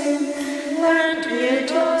sin, and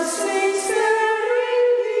bid us sincerely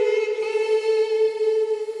begin.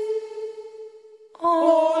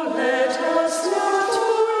 Oh, let us not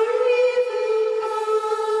for evil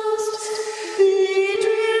past be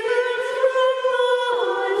driven from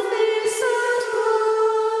life this at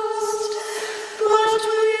last, but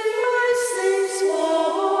with thy saints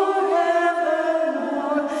forevermore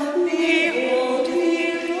behold thee,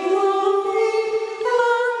 love thee,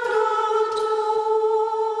 and adore.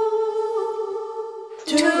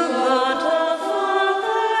 To God the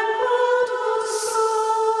Father, God the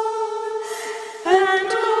Son,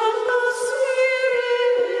 and of the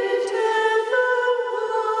Spirit ever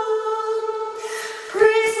one,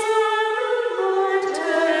 praise, honor, might,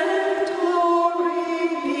 and glory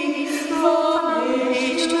be from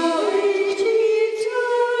age to age eternally.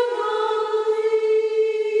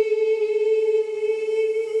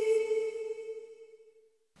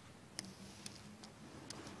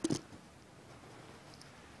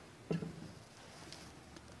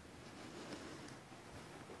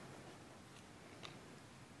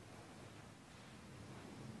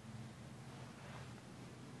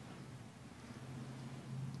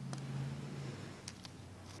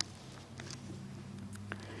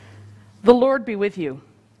 The Lord be with you.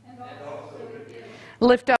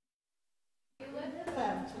 Lift up.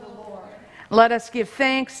 Let us give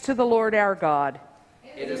thanks to the Lord our God.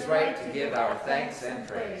 It is right to give our thanks and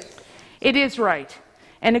praise. It is right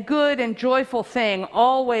and a good and joyful thing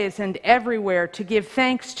always and everywhere to give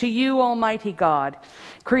thanks to you, Almighty God,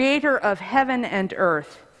 creator of heaven and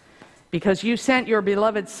earth, because you sent your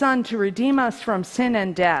beloved Son to redeem us from sin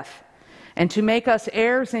and death, and to make us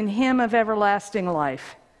heirs in him of everlasting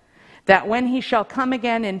life, that when he shall come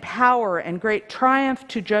again in power and great triumph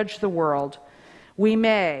to judge the world, we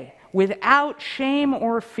may, without shame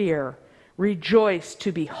or fear, rejoice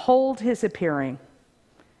to behold his appearing.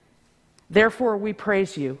 Therefore we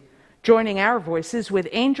praise you, joining our voices with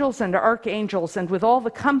angels and archangels and with all the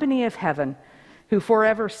company of heaven, who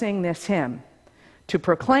forever sing this hymn, to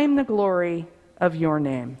proclaim the glory of your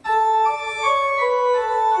name.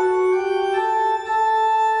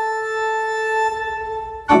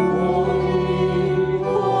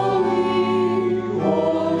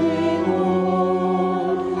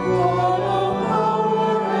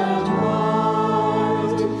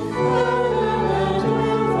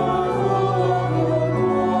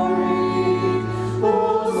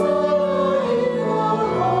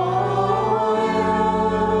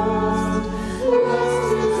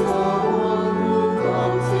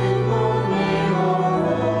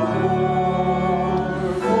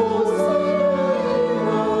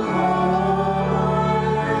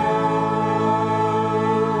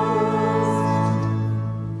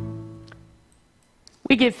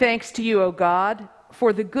 We give thanks to you, O God,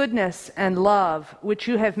 for the goodness and love which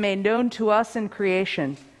you have made known to us in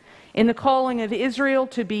creation, in the calling of Israel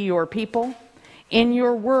to be your people, in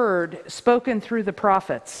your word spoken through the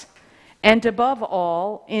prophets, and above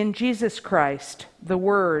all, in Jesus Christ, the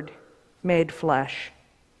Word made flesh.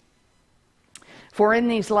 For in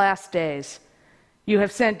these last days, you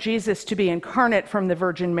have sent Jesus to be incarnate from the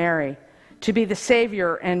Virgin Mary, to be the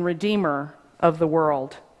Savior and Redeemer of the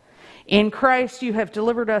world. In Christ, you have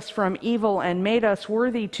delivered us from evil and made us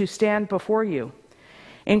worthy to stand before you.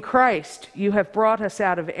 In Christ, you have brought us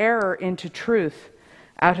out of error into truth,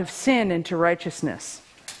 out of sin into righteousness,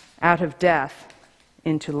 out of death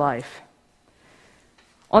into life.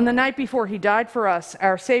 On the night before he died for us,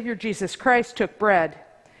 our Savior Jesus Christ took bread,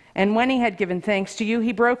 and when he had given thanks to you,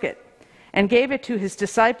 he broke it and gave it to his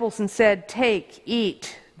disciples and said, "Take,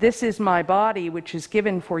 eat, this is my body which is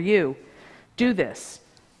given for you. Do this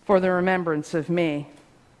for the remembrance of me."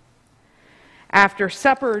 After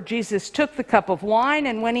supper, Jesus took the cup of wine,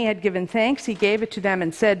 and when he had given thanks, he gave it to them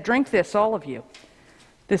and said, "Drink this, all of you.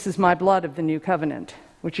 This is my blood of the new covenant,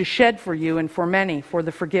 which is shed for you and for many for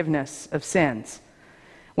the forgiveness of sins.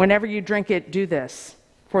 Whenever you drink it, do this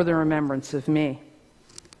for the remembrance of me."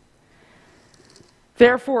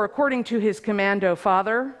 Therefore, according to his command, O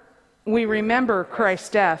Father, we remember Christ's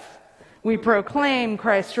death. We proclaim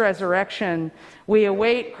Christ's resurrection. We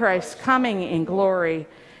await Christ's coming in glory.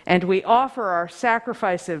 And we offer our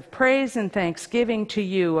sacrifice of praise and thanksgiving to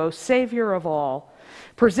you, O Savior of all,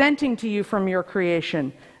 presenting to you from your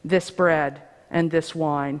creation this bread and this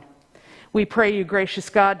wine. We pray you, gracious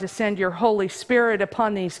God, to send your Holy Spirit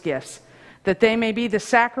upon these gifts, that they may be the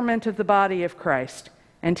sacrament of the body of Christ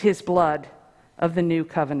and his blood of the new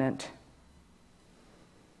covenant.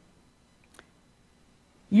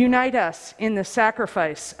 Unite us in the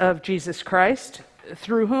sacrifice of Jesus Christ,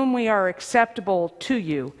 through whom we are acceptable to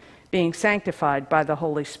you, being sanctified by the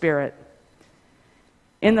Holy Spirit.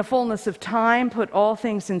 In the fullness of time, put all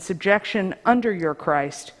things in subjection under your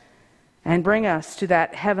Christ, and bring us to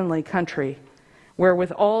that heavenly country, where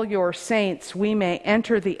with all your saints we may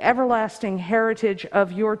enter the everlasting heritage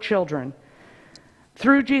of your children.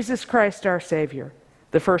 Through Jesus Christ our Savior,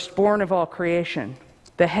 the firstborn of all creation,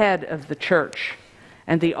 the head of the church,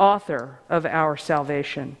 and the author of our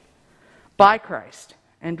salvation. By Christ,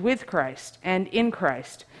 and with Christ, and in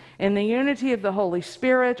Christ, in the unity of the Holy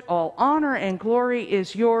Spirit, all honor and glory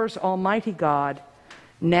is yours, Almighty God,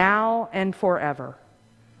 now and forever.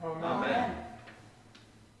 Amen.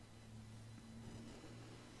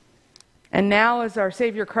 And now, as our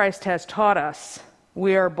Savior Christ has taught us,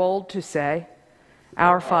 we are bold to say,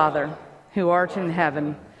 Our Father, who art in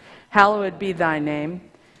heaven, hallowed be thy name.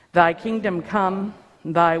 Thy kingdom come,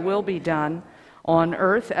 thy will be done, on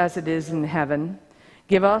earth as it is in heaven.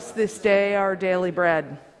 Give us this day our daily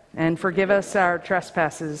bread, and forgive us our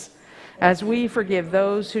trespasses, as we forgive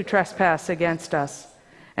those who trespass against us.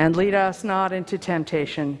 And lead us not into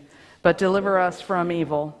temptation, but deliver us from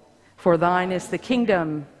evil. For thine is the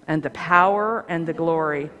kingdom, and the power, and the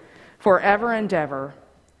glory, forever and ever.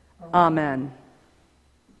 Amen.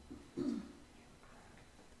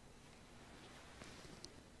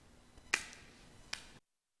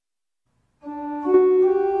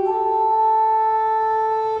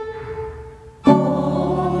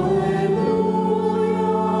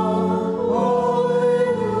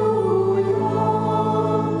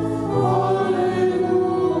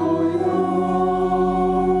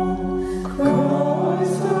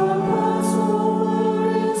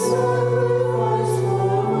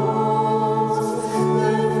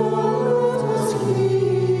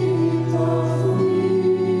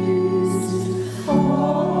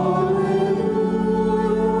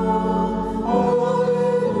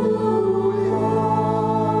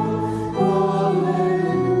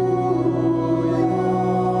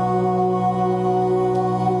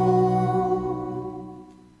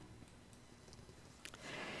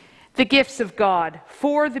 The gifts of God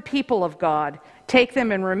for the people of God. Take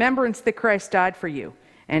them in remembrance that Christ died for you,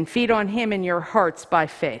 and feed on him in your hearts by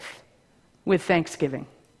faith, with thanksgiving.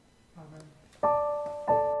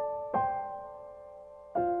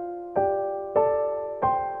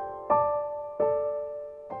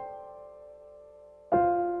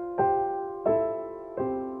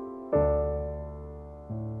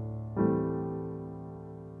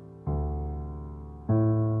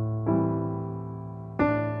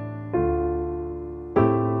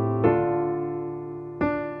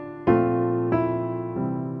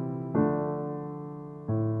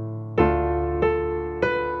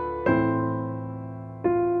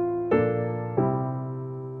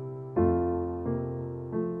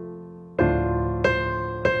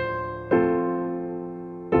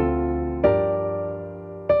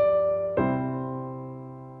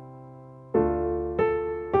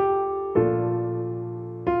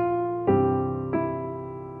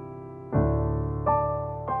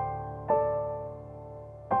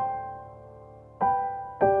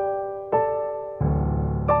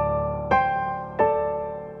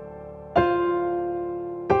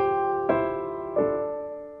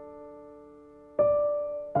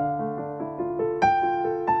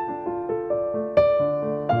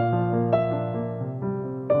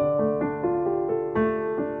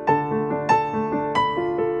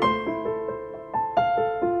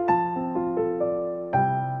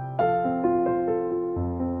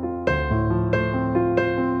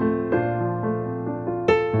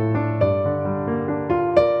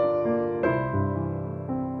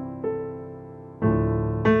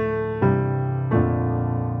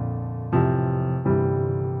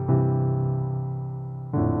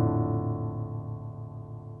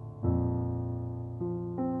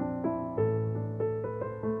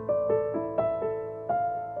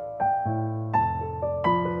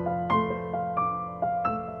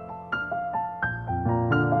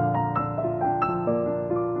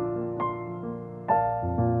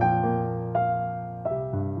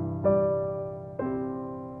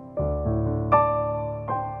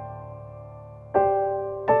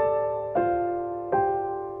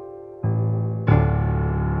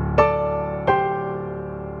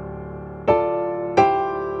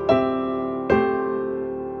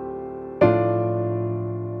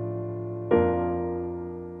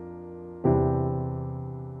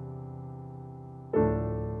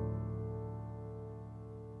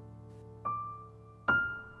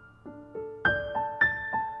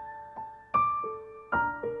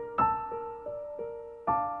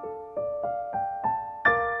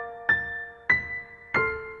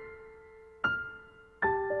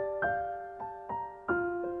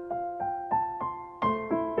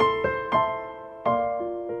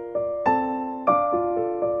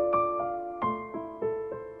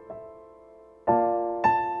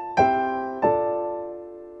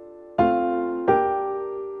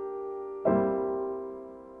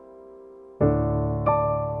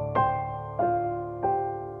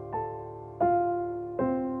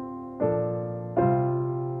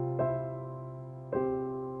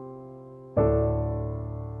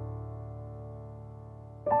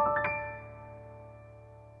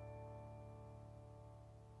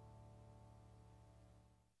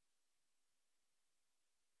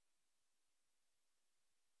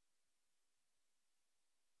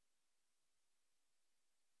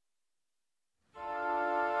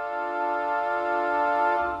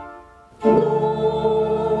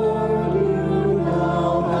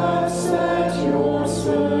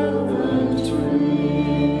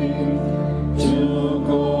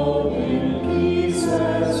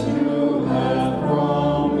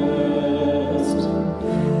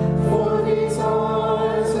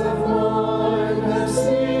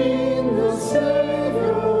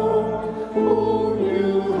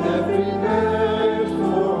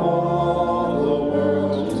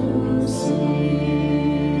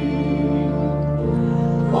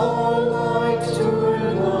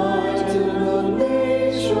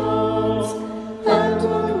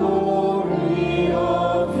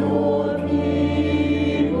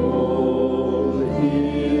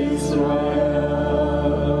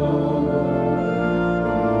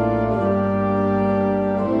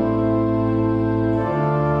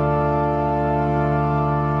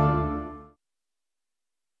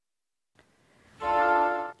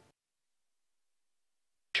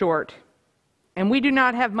 Short, and we do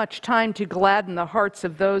not have much time to gladden the hearts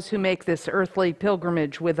of those who make this earthly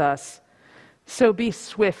pilgrimage with us. So be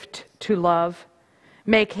swift to love,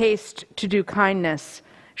 make haste to do kindness,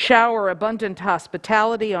 shower abundant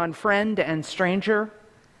hospitality on friend and stranger,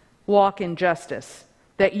 walk in justice,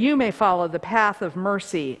 that you may follow the path of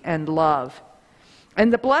mercy and love.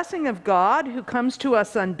 And the blessing of God, who comes to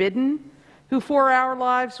us unbidden, who for our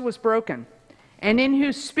lives was broken, and in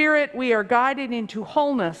whose spirit we are guided into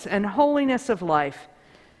wholeness and holiness of life,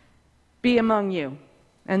 be among you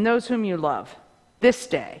and those whom you love, this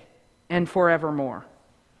day and forevermore.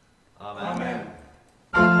 Amen.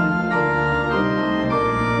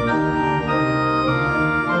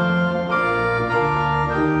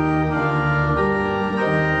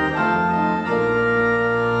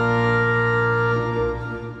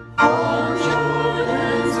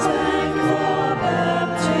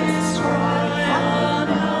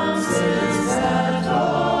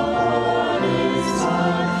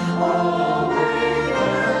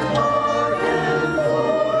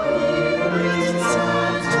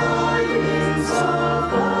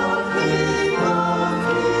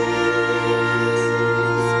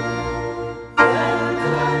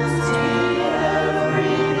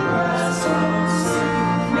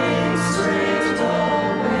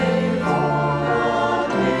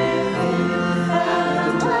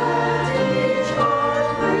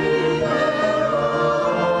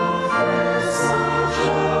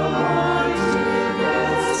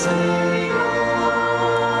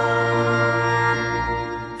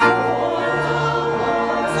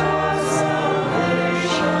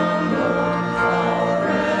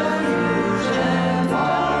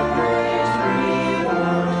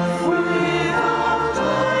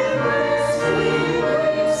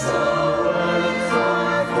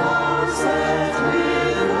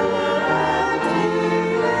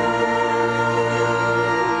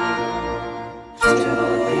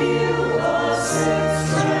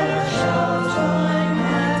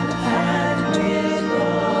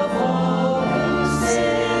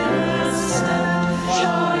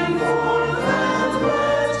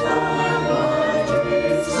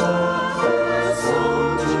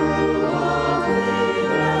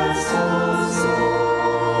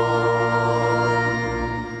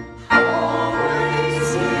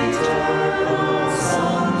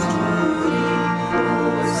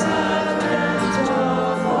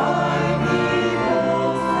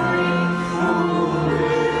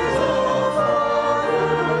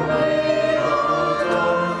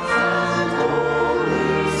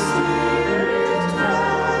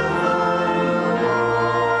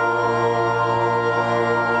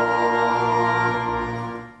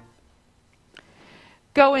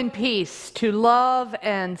 Go in peace to love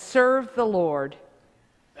and serve the Lord.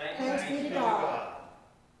 Thanks be to God.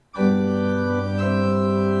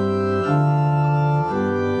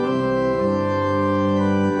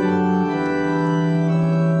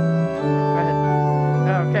 Go ahead.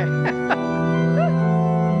 Okay.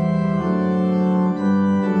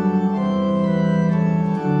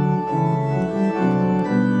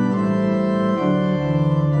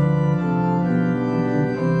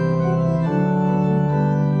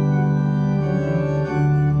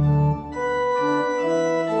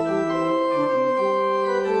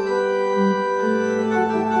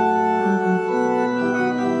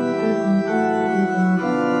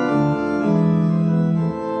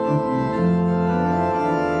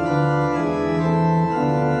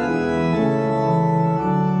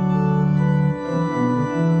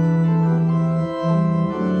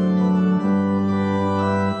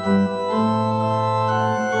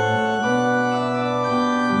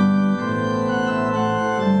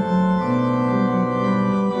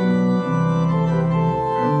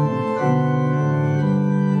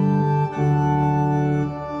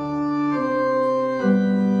 you.